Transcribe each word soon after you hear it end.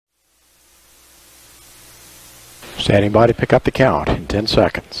Standing by to pick up the count in 10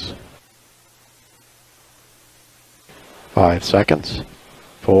 seconds. 5 seconds.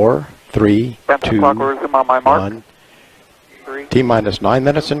 4, 3, 2, 1. T-minus 9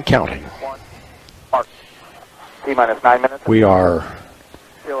 minutes and counting. T-minus 9 minutes. We are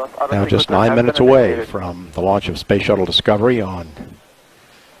now just 9 minutes away from the launch of Space Shuttle Discovery on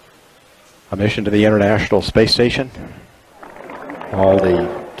a mission to the International Space Station. All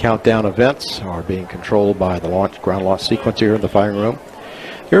the countdown events are being controlled by the ground launch sequencer in the firing room.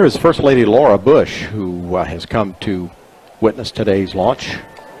 Here is First Lady Laura Bush, who has come to witness today's launch,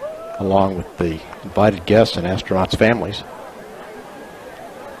 along with the invited guests and astronauts' families.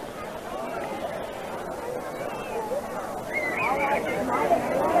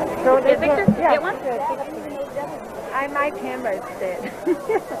 So Victor, get one? My camera's dead.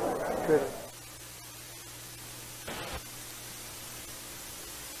 Good.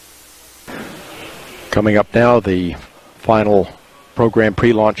 Coming up now, the final program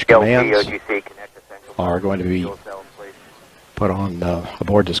pre-launch commands are going to be put on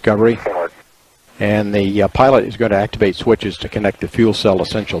aboard Discovery, and the pilot is going to activate switches to connect the fuel cell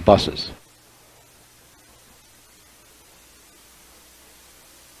essential buses.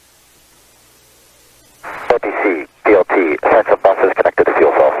 OTC, PLT, essential buses connected to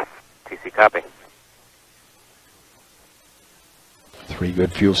fuel cells. TC, copy. 3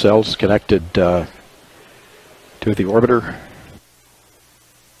 good fuel cells connected to the orbiter.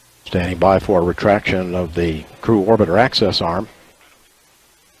 Standing by for retraction of the crew orbiter access arm.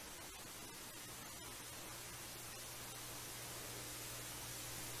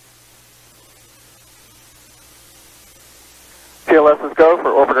 TLS's go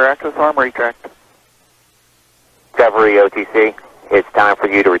for orbiter access arm retract. Discovery, OTC, it's time for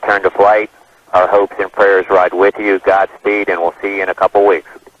you to return to flight. Our hopes and prayers ride with you. Godspeed, and we'll see you in a couple weeks.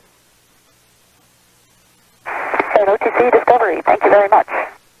 And OTC Discovery, thank you very much.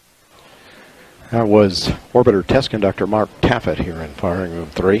 That was orbiter test conductor Mark Taffet here in firing room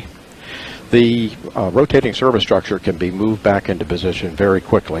 3. The rotating service structure can be moved back into position very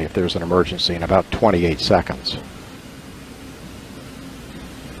quickly if there's an emergency in about 28 seconds.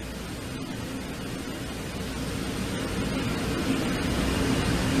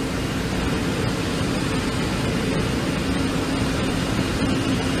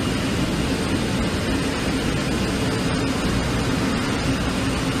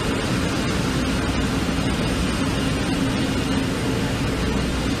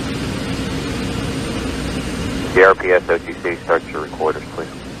 JRPS OTC, start your recorders, please.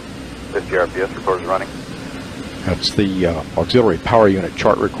 This JRPS recorder's running. That's the auxiliary power unit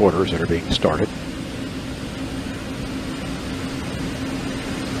chart recorders that are being started.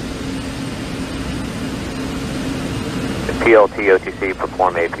 The PLT OTC,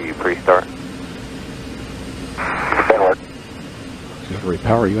 perform APU pre-start. Auxiliary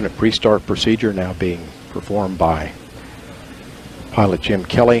power unit pre-start procedure now being performed by pilot Jim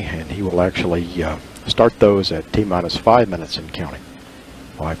Kelly, and he will actually start those at T-minus 5 minutes and counting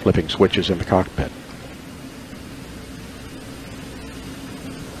by flipping switches in the cockpit.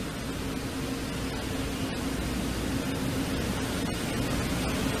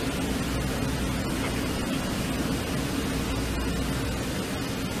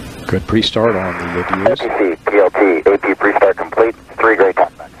 Good pre-start on the APUs. OTC, PLT, AP pre-start complete. 3 great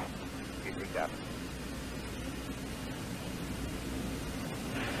talkbacks.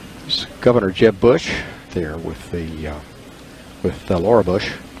 Governor Jeb Bush there with Laura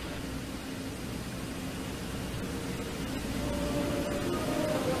Bush.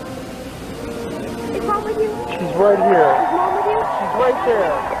 Is Mom with you? She's right here. Is Mom with you? She's right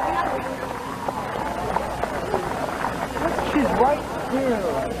there. She's right here.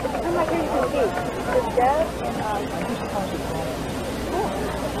 I'm not here to see. It's Deb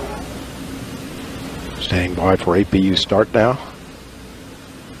and Standing by for APU start now.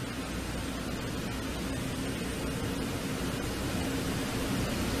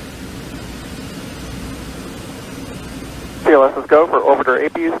 TLS's go for orbiter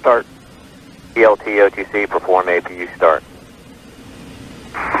APU start. PLT OTC, perform APU start.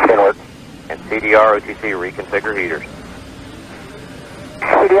 Inward. And CDR OTC, reconfigure heaters.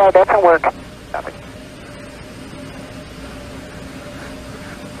 CDR, doesn't work. Copy.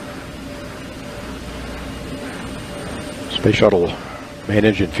 Space Shuttle main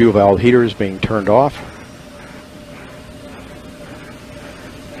engine fuel valve heaters being turned off.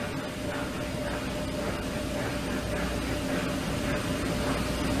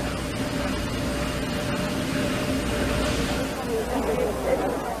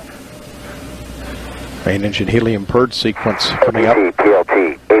 Main engine helium purge sequence coming up.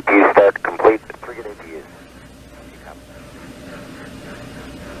 PLT, APU start complete. 3 good APUs.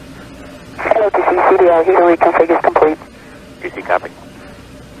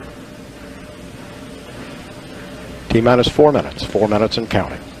 T-minus 4 minutes. 4 minutes and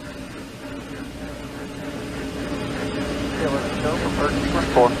counting. Okay, let's go for purge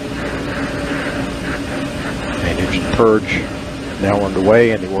 4. Main engine purge now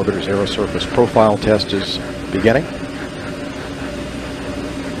underway, and the orbiter's aerosurface profile test is beginning.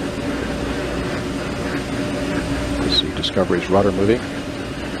 You see Discovery's rudder moving.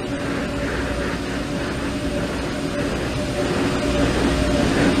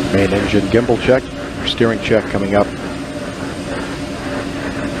 Main engine gimbal check, steering check coming up.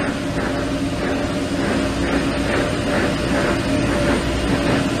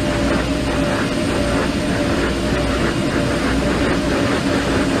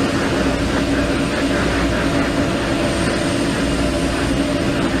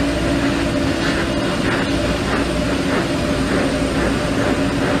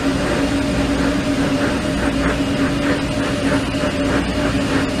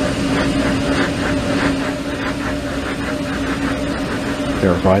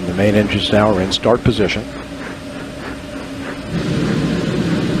 Verified the main engines now are in start position.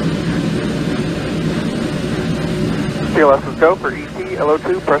 TLS is go for ET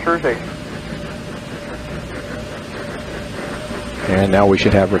LO2 pressurization. And now we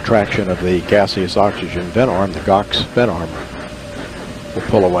should have retraction of the gaseous oxygen vent arm. The GOX vent arm will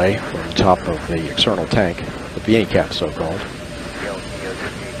pull away from the top of the external tank, the Beanie cap so-called.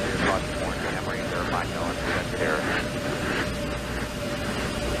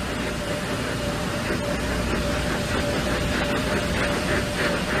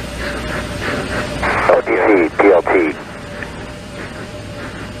 OTC, PLT.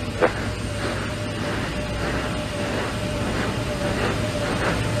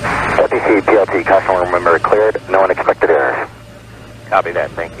 OTC, PLT, caution room member cleared, no unexpected errors. Copy that,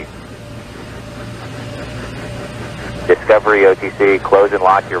 thank you. Discovery OTC, close and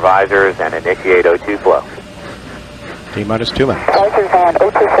lock your visors and initiate O2 flow. T-minus 2 minutes. Visors on,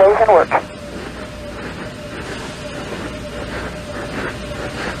 O2 flows and work.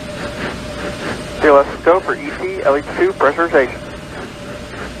 TLS is go for ET LH2 pressurization.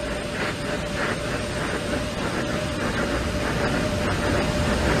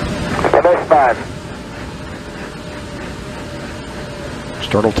 MS5.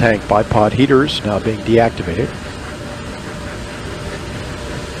 External tank bipod heaters now being deactivated.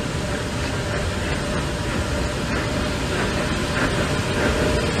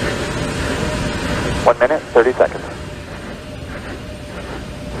 One minute, 30 seconds.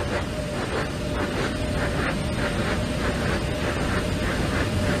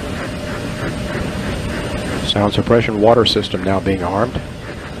 Sound suppression water system now being armed.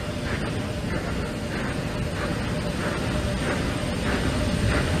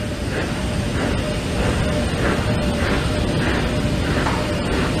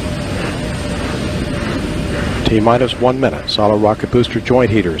 T-minus 1 minute. Solid rocket booster joint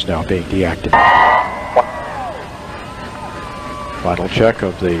heaters now being deactivated. Final check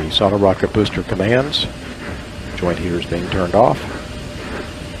of the solid rocket booster commands. Joint heaters being turned off.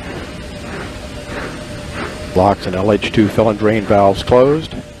 Blocks and LH2 fill and drain valves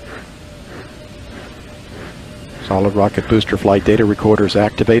closed. Solid rocket booster flight data recorders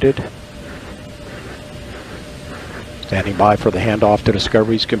activated. Standing by for the handoff to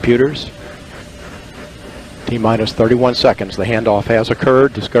Discovery's computers. T-minus 31 seconds. The handoff has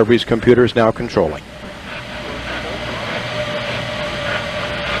occurred. Discovery's computers now controlling.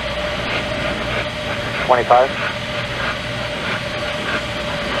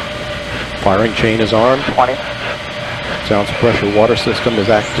 Firing chain is armed. 20. Sound suppressor water system is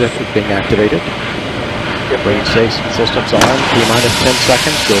being activated. Brain safe systems armed. T-minus 10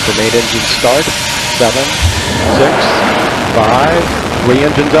 seconds. Go for main engine start. 7, 6, 5. 3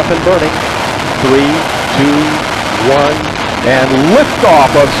 engines up and burning. 3, 2, 1, and liftoff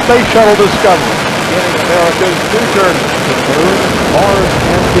of Space Shuttle Discovery, beginning America's new journey to the moon, Mars,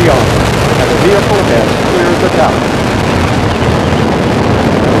 and beyond. And the vehicle has cleared the tower.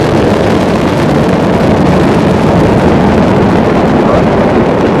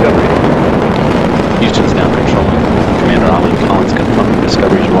 Houston's now controlling. Commander Ali Collins confirmed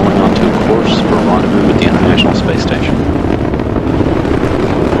Discovery is rolling onto a course for rendezvous with the International Space Station.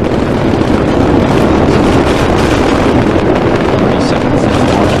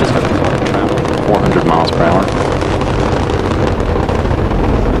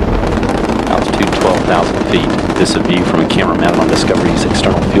 This is a view from a camera mounted on Discovery's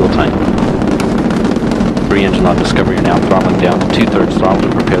external fuel tank. 3 engines on Discovery are now throttling down to 2/3 throttle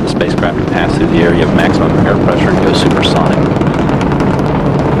to prepare the spacecraft to pass through the area of maximum air pressure and go supersonic.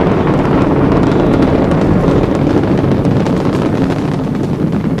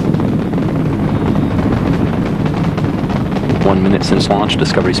 minutes since launch.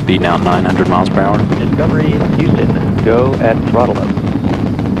 Discovery speed now 900 miles per hour. Discovery Houston, go at throttle up.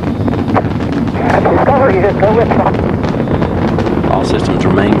 Discovery is go with throttle. All systems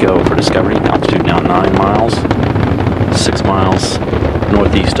remain go for Discovery. Altitude now 9 miles, 6 miles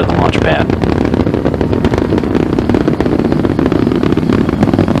northeast of the launch pad.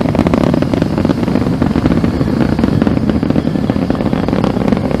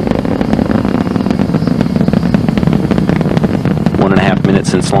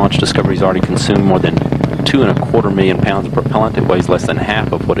 Since launch, Discovery's already consumed more than 2.25 million pounds of propellant. It weighs less than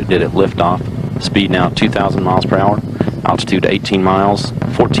half of what it did at liftoff. Speed now 2,000 miles per hour. Altitude 18 miles,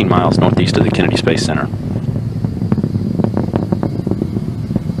 14 miles northeast of the Kennedy Space Center.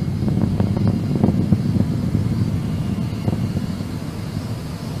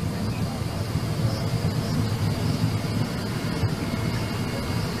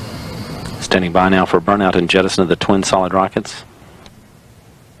 Standing by now for burnout and jettison of the twin solid rockets.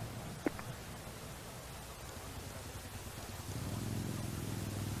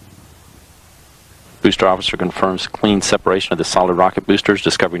 Booster officer confirms clean separation of the solid rocket boosters.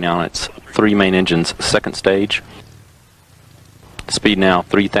 Discovery now on its 3 main engines, second stage. Speed now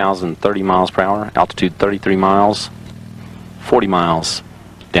 3,030 miles per hour. Altitude 33 miles, 40 miles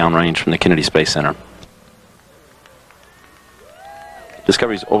downrange from the Kennedy Space Center.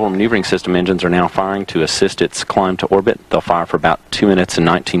 Discovery's orbital maneuvering system engines are now firing to assist its climb to orbit. They'll fire for about 2 minutes and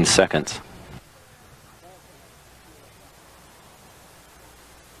 19 seconds.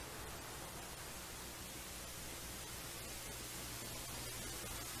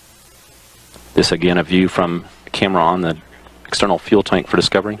 This again a view from camera on the external fuel tank for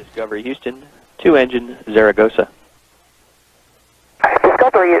Discovery. Discovery Houston, 2-engine Zaragoza.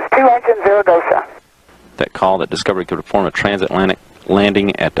 Discovery is 2-engine Zaragoza. That call that Discovery could perform a transatlantic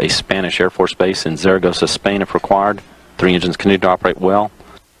landing at a Spanish Air Force base in Zaragoza, Spain if required. 3 engines continue to operate well.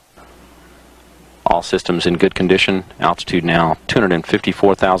 All systems in good condition. Altitude now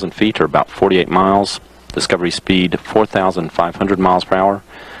 254,000 feet or about 48 miles. Discovery speed 4,500 miles per hour.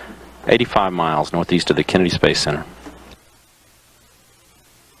 85 miles northeast of the Kennedy Space Center.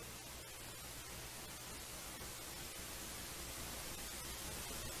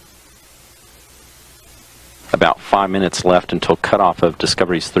 About 5 minutes left until cutoff of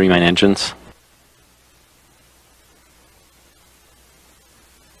Discovery's 3 main engines.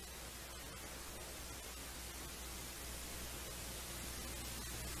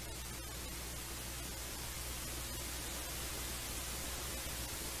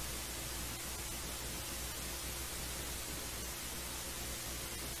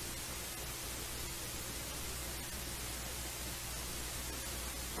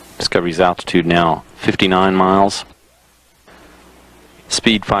 Discovery's altitude now 59 miles.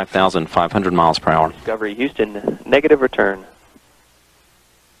 Speed 5,500 miles per hour. Discovery Houston, negative return.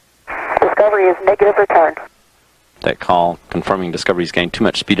 Discovery is negative return. That call confirming Discovery's gained too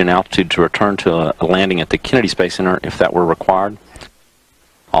much speed and altitude to return to a landing at the Kennedy Space Center if that were required.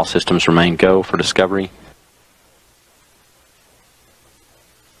 All systems remain go for Discovery.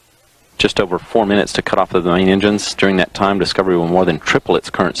 Just over 4 minutes to cut off of the main engines. During that time, Discovery will more than triple its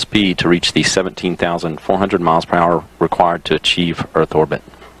current speed to reach the 17,400 miles per hour required to achieve Earth orbit.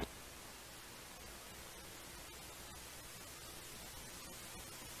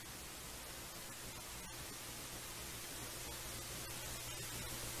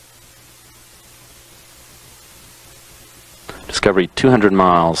 Discovery 200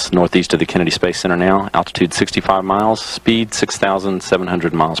 miles northeast of the Kennedy Space Center now. Altitude 65 miles, speed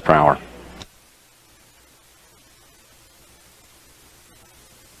 6,700 miles per hour.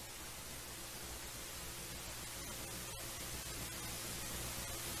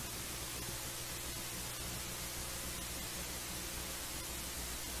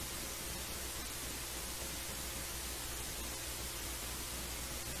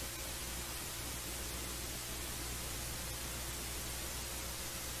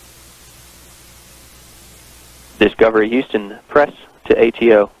 Discovery Houston, press to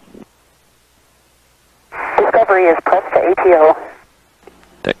ATO. Discovery is pressed to ATO.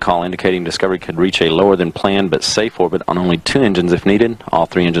 That call indicating Discovery could reach a lower than planned but safe orbit on only 2 engines if needed. All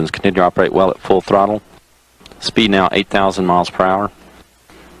 3 engines continue to operate well at full throttle. Speed now 8,000 miles per hour.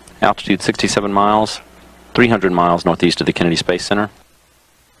 Altitude 67 miles, 300 miles northeast of the Kennedy Space Center.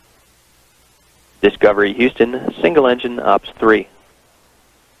 Discovery Houston, single engine Ops 3.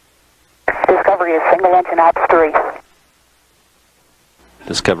 Discovery is single engine Ops 3.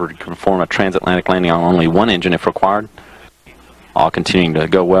 Discovery can perform a transatlantic landing on only 1 engine if required. All continuing to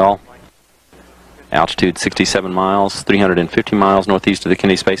go well. Altitude 67 miles, 350 miles northeast of the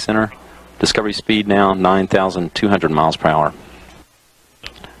Kennedy Space Center. Discovery speed now 9,200 miles per hour.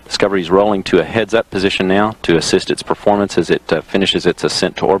 Discovery is rolling to a heads-up position now to assist its performance as it finishes its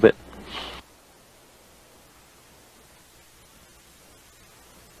ascent to orbit.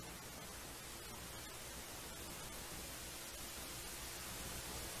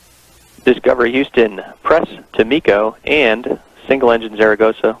 Discovery Houston, press to MECO and single engine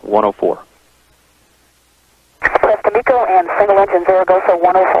Zaragoza 104. Press to MECO and single engine Zaragoza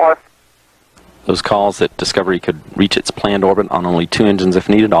 104. Those calls that Discovery could reach its planned orbit on only 2 engines if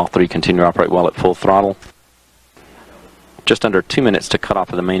needed. All 3 continue to operate well at full throttle. Just under 2 minutes to cut off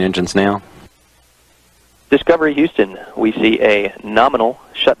of the main engines now. Discovery Houston, we see a nominal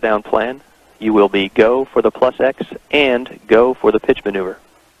shutdown plan. You will be go for the plus X and go for the pitch maneuver.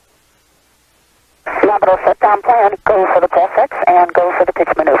 Nominal shutdown plan, go for the plus X and go for the pitch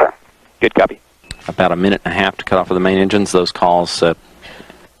maneuver. Good copy. About a minute and a half to cut off of the main engines. Those calls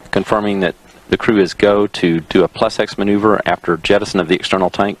confirming that the crew is go to do a plus X maneuver after jettison of the external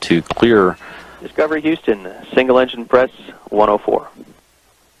tank to clear. Discovery Houston, single engine press 104.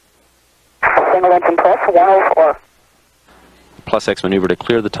 Single engine press 104. Plus X maneuver to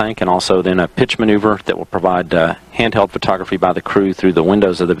clear the tank, and also then a pitch maneuver that will provide handheld photography by the crew through the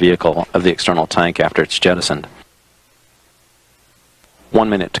windows of the vehicle of the external tank after it's jettisoned. 1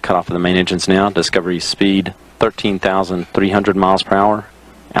 minute to cut off of the main engines now. Discovery's speed 13,300 miles per hour,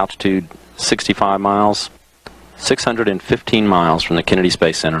 altitude 65 miles, 615 miles from the Kennedy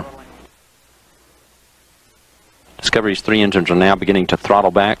Space Center. Discovery's 3 engines are now beginning to throttle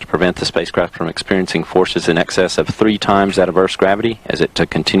back to prevent the spacecraft from experiencing forces in excess of 3 times that of Earth's gravity as it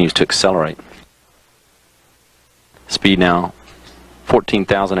continues to accelerate. Speed now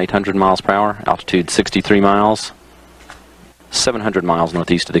 14,800 miles per hour, altitude 63 miles, 700 miles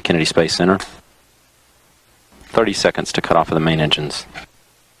northeast of the Kennedy Space Center. 30 seconds to cut off of the main engines.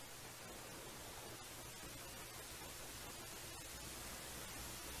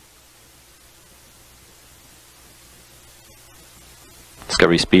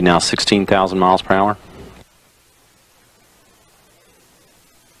 Discovery speed now 16,000 miles per hour.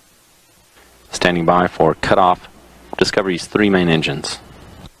 Standing by for cutoff. Discovery's 3 main engines.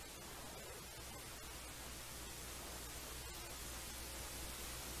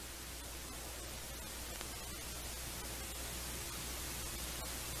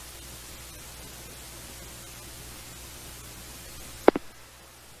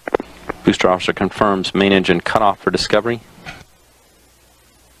 Booster officer confirms main engine cutoff for Discovery.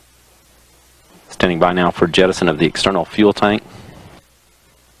 Standing by now for jettison of the external fuel tank.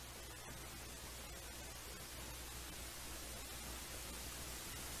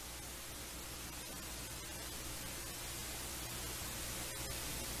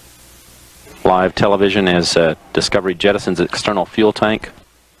 Live television as Discovery jettisons its external fuel tank.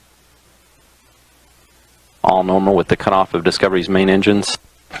 All normal with the cutoff of Discovery's main engines.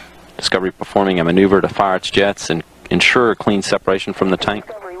 Discovery performing a maneuver to fire its jets and ensure clean separation from the tank.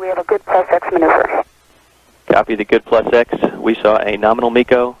 Discovery, we have a good plus X maneuver. Copy the good plus X. We saw a nominal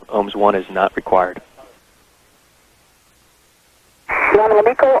MECO. Ohms 1 is not required. Nominal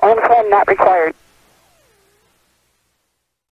MECO, ohms 1 not required.